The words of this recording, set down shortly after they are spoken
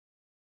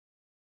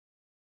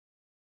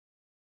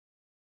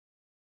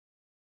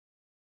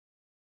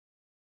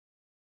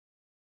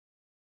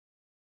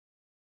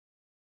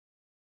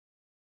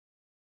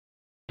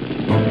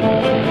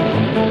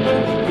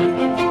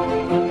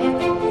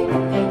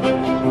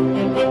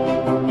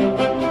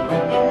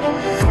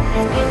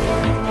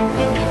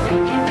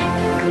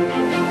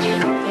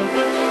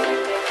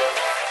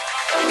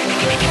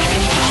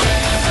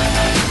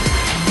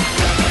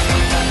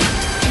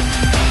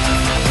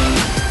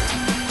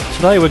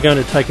Today we're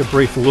going to take a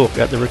brief look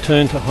at the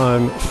return to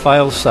home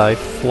fail-safe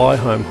fly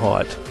home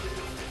height.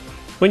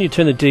 When you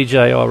turn the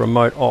DJI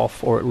remote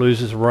off or it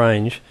loses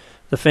range,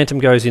 the Phantom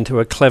goes into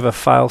a clever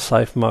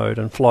fail-safe mode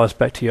and flies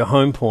back to your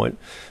home point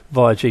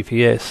via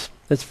GPS.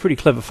 It's a pretty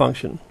clever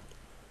function.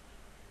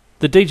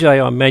 The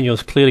DJI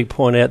manuals clearly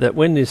point out that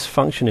when this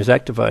function is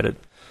activated,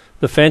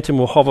 the Phantom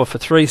will hover for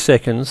 3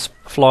 seconds,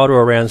 fly to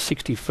around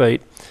 60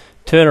 feet,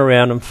 turn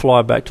around and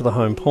fly back to the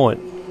home point.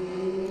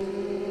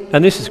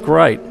 And this is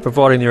great,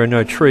 providing there are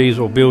no trees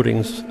or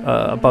buildings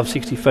above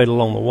 60 feet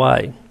along the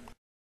way.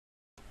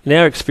 In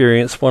our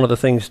experience, one of the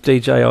things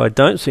DJI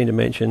don't seem to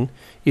mention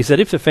is that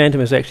if the Phantom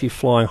is actually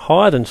flying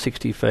higher than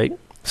 60 feet,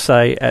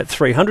 say at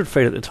 300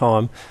 feet at the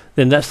time,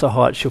 then that's the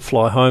height she'll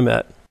fly home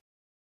at.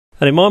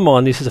 And in my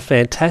mind, this is a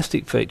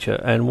fantastic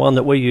feature and one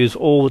that we use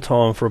all the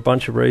time for a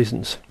bunch of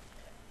reasons.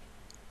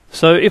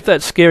 So if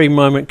that scary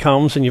moment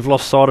comes and you've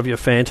lost sight of your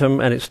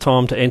Phantom and it's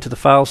time to enter the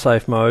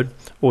fail-safe mode,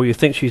 or you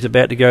think she's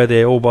about to go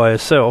there all by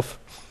herself,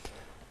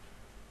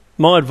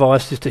 my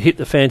advice is to hit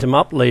the Phantom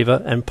up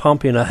lever and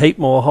pump in a heap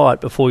more height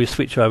before you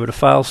switch over to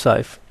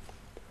fail-safe.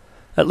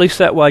 At least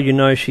that way you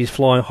know she's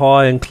flying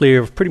high and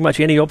clear of pretty much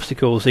any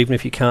obstacles, even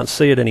if you can't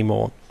see it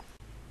anymore.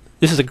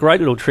 This is a great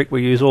little trick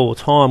we use all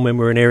the time when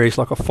we're in areas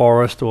like a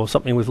forest or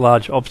something with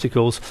large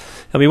obstacles,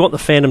 and we want the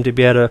Phantom to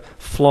be able to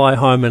fly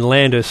home and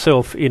land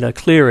herself in a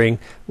clearing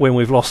when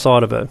we've lost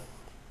sight of her.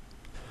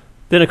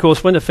 Then of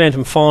course when the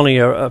Phantom finally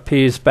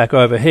appears back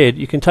overhead,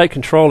 you can take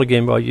control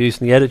again by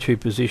using the attitude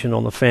position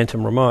on the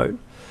Phantom remote.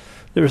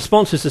 The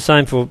response is the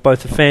same for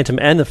both the Phantom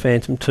and the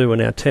Phantom 2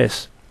 in our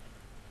tests.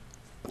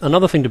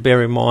 Another thing to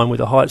bear in mind with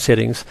the height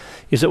settings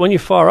is that when you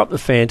fire up the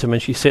Phantom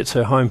and she sets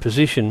her home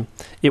position,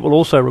 it will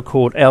also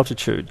record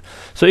altitude.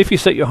 So if you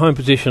set your home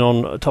position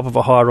on top of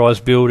a high-rise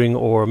building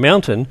or a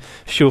mountain,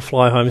 she'll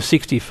fly home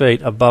 60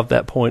 feet above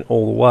that point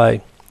all the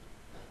way.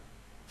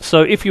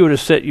 So if you were to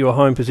set your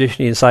home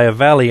position in, say, a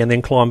valley and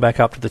then climb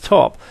back up to the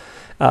top,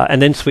 and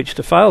then switch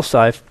to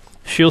fail-safe,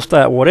 she'll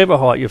stay at whatever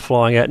height you're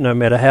flying at, no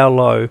matter how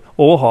low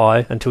or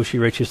high, until she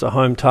reaches the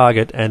home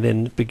target and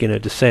then begin her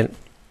descent.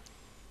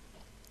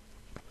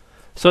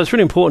 So it's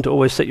really important to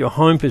always set your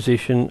home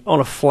position on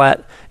a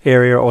flat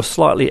area or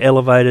slightly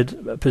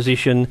elevated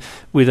position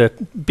with a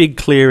big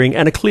clearing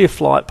and a clear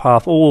flight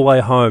path all the way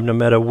home, no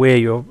matter where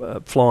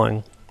you're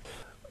flying.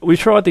 We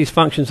tried these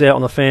functions out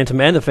on the Phantom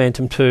and the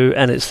Phantom 2,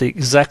 and it's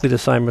exactly the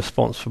same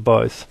response for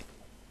both.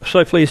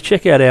 So please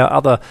check out our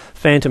other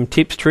Phantom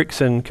tips,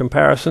 tricks and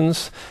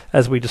comparisons.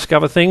 As we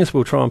discover things,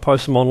 we'll try and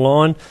post them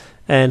online,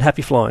 and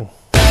happy flying.